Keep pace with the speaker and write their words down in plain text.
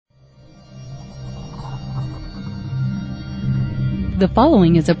The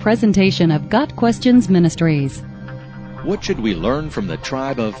following is a presentation of Got Questions Ministries. What should we learn from the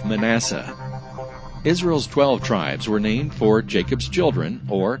tribe of Manasseh? Israel's 12 tribes were named for Jacob's children,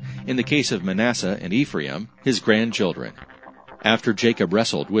 or, in the case of Manasseh and Ephraim, his grandchildren. After Jacob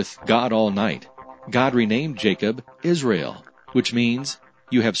wrestled with God all night, God renamed Jacob Israel, which means,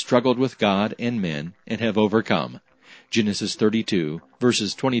 "You have struggled with God and men and have overcome." Genesis 32,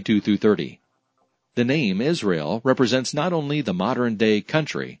 verses 22 through 30. The name Israel represents not only the modern-day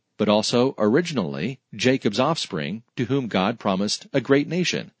country, but also, originally, Jacob's offspring, to whom God promised a great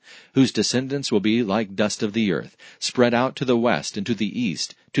nation, whose descendants will be like dust of the earth, spread out to the west and to the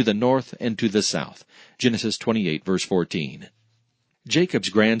east, to the north and to the south. Genesis 28, verse 14. Jacob's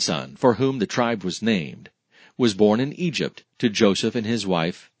grandson, for whom the tribe was named, was born in Egypt to Joseph and his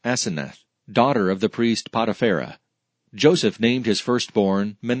wife, Asenath, daughter of the priest Potipharah. Joseph named his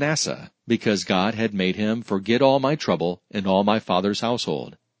firstborn Manasseh, because God had made him forget all my trouble and all my father's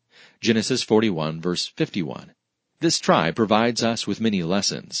household. Genesis 41, verse 51. This tribe provides us with many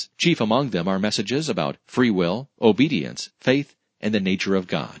lessons. Chief among them are messages about free will, obedience, faith, and the nature of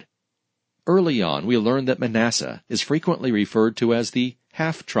God. Early on, we learn that Manasseh is frequently referred to as the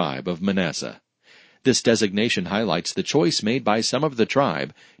half-tribe of Manasseh. This designation highlights the choice made by some of the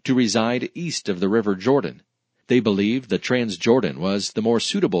tribe to reside east of the river Jordan. They believed the Transjordan was the more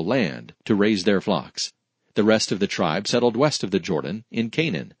suitable land to raise their flocks. The rest of the tribe settled west of the Jordan in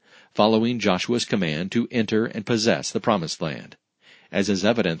Canaan, following Joshua's command to enter and possess the promised land. As is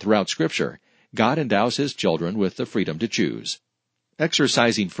evident throughout Scripture, God endows His children with the freedom to choose.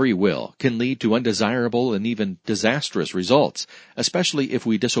 Exercising free will can lead to undesirable and even disastrous results, especially if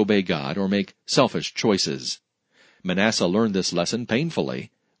we disobey God or make selfish choices. Manasseh learned this lesson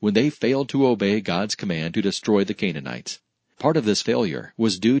painfully when they failed to obey God's command to destroy the Canaanites. Part of this failure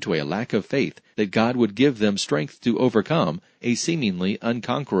was due to a lack of faith that God would give them strength to overcome a seemingly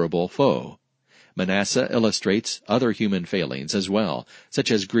unconquerable foe. Manasseh illustrates other human failings as well,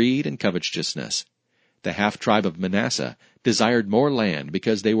 such as greed and covetousness. The half-tribe of Manasseh desired more land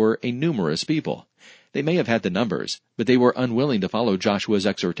because they were a numerous people. They may have had the numbers, but they were unwilling to follow Joshua's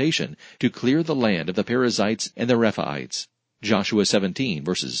exhortation to clear the land of the Perizzites and the Rephaites. Joshua 17,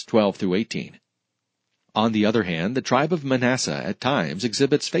 verses 12 through 18. On the other hand, the tribe of Manasseh at times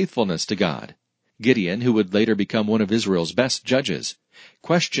exhibits faithfulness to God. Gideon, who would later become one of Israel's best judges,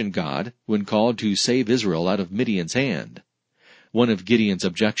 questioned God when called to save Israel out of Midian's hand. One of Gideon's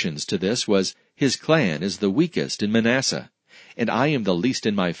objections to this was, "His clan is the weakest in Manasseh, and I am the least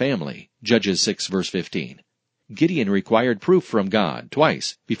in my family." Judges 6, verse 15. Gideon required proof from God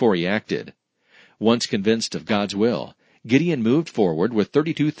twice before he acted. Once convinced of God's will, Gideon moved forward with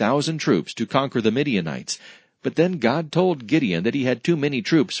 32,000 troops to conquer the Midianites, but then God told Gideon that he had too many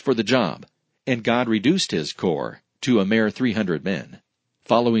troops for the job, and God reduced his corps to a mere 300 men.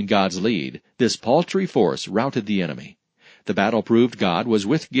 Following God's lead, this paltry force routed the enemy. The battle proved God was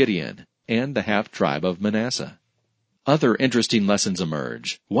with Gideon and the half-tribe of Manasseh. Other interesting lessons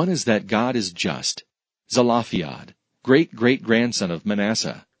emerge. One is that God is just. Zelophehad, great-great-grandson of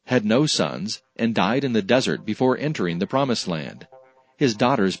Manasseh, had no sons, and died in the desert before entering the Promised Land. His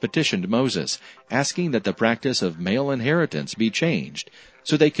daughters petitioned Moses, asking that the practice of male inheritance be changed,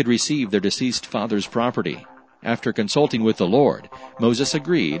 so they could receive their deceased father's property. After consulting with the Lord, Moses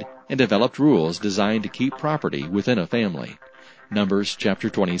agreed and developed rules designed to keep property within a family. Numbers chapter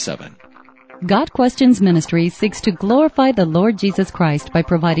 27. Got Questions Ministry seeks to glorify the Lord Jesus Christ by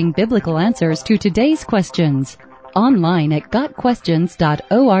providing biblical answers to today's questions. Online at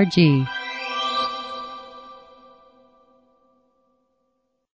GotQuestions.org.